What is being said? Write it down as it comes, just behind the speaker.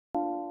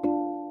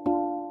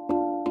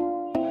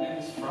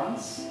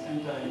Franz,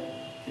 and I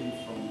came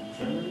from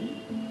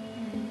Germany.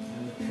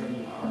 I'm a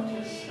German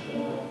artist,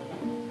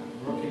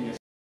 working as.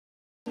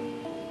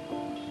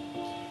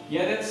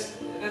 Yeah,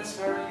 that's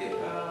very.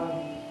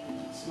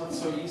 It's not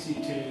so easy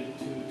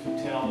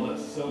to tell.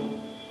 So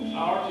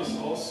art is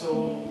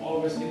also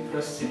always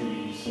interesting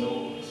me.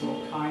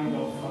 So kind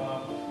of.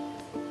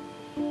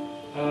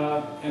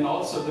 And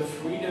also the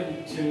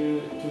freedom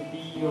to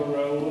be your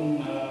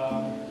own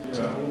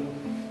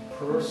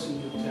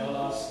person who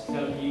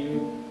tell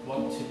you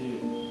what to do.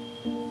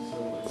 So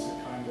it's a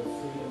kind of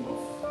freedom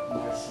of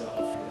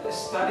myself. I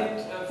studied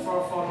for a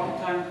long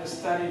time. I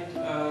studied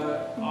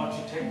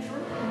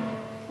architecture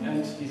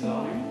and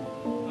design,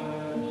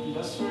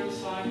 industrial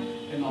design,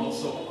 and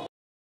also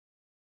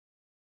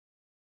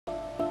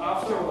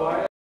after a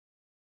while,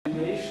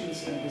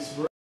 animations and this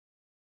work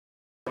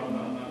on a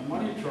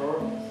monitor.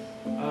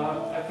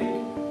 I think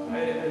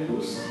I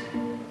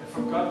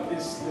forgot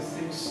these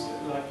things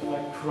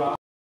like craft,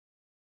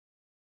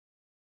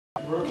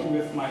 working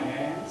with my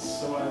hands.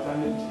 So I've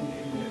done it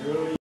in the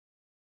early.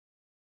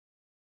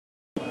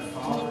 My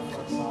father,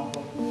 for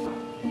example.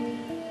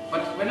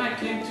 But when I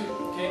came here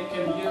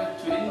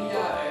to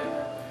India,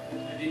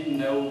 I didn't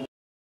know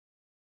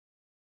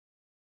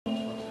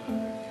what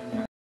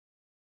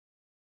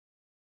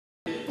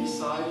I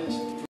decided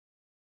to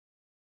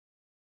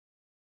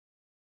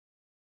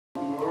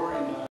more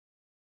in a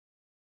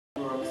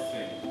work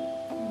thing.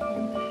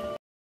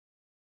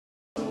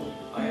 So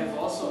I have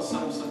also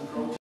some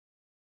projects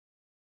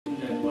in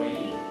that way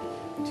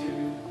to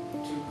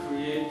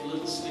create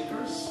little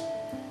stickers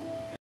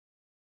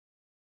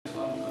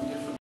on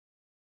different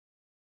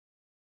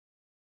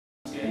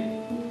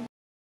scale.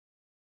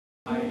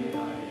 I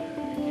give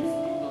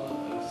people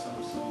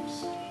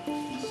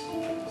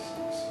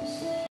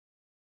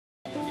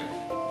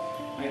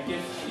I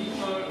give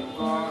people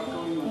who are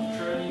going on a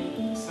journey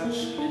such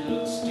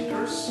little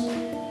stickers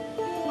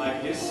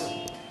like this.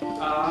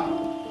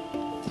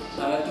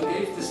 To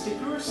give the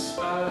stickers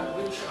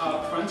which are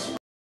transparent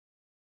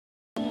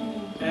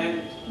and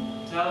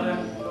tell them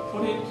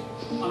put it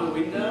on a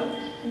window,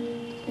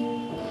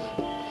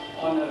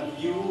 on a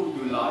view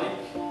you like,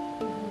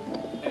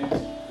 and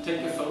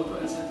take a photo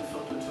and send the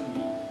photo to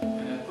me.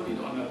 And I put it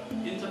on an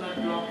internet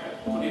blog, I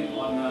put it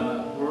on a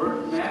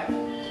word map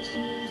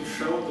to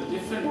show the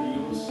different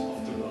views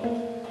of the world.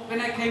 When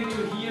I came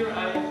to here,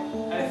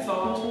 I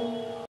thought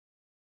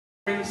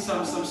bring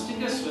some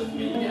stickers with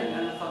me,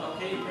 and I thought,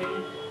 okay,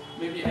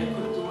 maybe I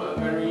could do a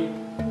very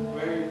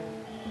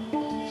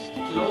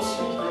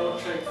closely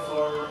project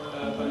for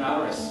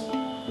Benares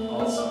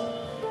also.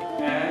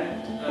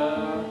 And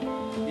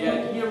the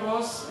idea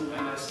was, and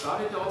when I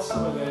started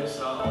also, there's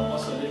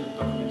also a little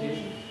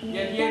documentation. The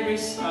idea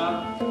is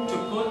to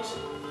put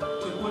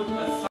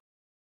a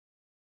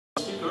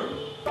sticker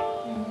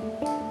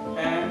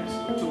and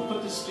to put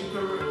the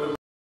sticker around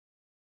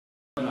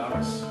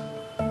Benares,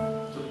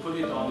 to put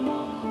it on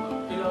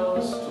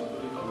pillows, to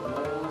put it on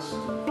walls, to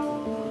put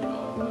it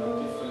on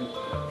different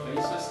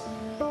places,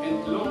 and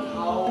look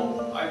how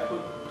I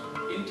could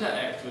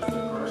interact with the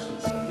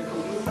persons. The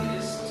conclusion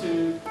is to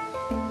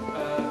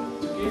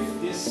give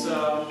this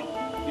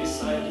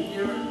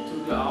idea to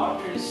the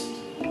artists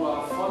who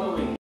are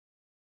following,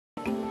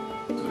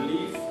 to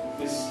leave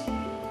this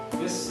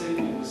thing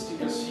in the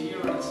stickers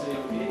here and say,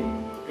 okay,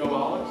 go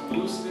out,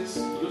 use this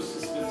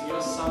with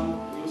your son,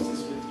 use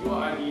this with your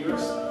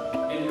ideas,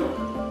 and look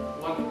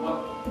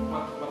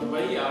what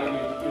way are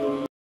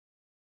you.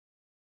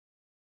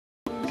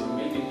 So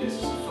maybe this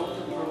is a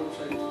photo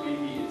project,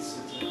 maybe it's a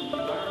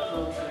computer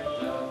project.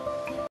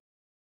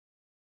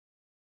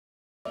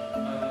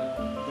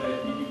 That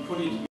we put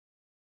it.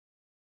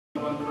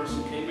 One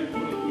person came and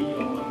put it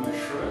on my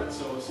shirt,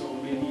 so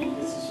maybe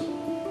this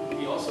would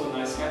be also a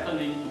nice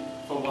happening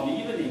for one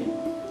evening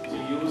to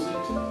use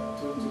it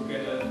to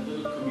get a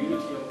little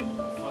community of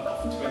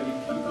 20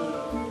 people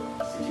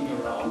sitting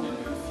around and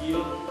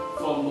feel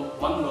for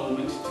one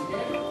moment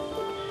together.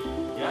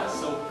 Yeah,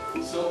 so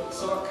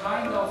a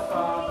kind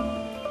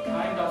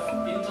of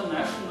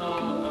international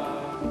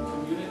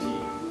community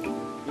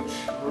which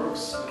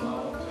works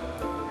without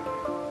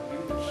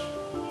language.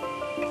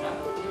 Yeah,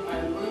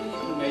 I'm really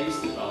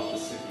amazed about the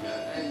city. I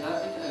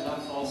love it. I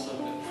love also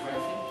the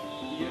traffic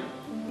here.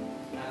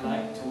 I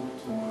like to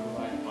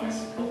ride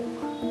bicycle.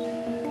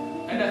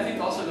 And I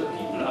think also the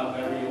people are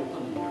very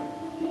open here.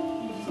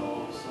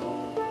 So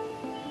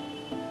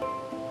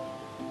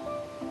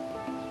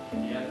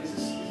yeah, this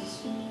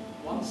is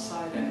one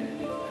side, and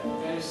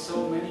there is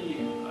so many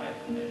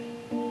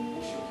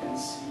which you can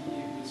see,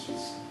 which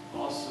is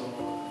also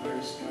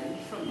very strange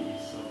for me.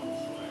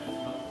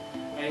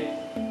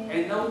 I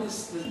know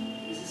this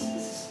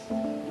is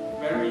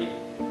very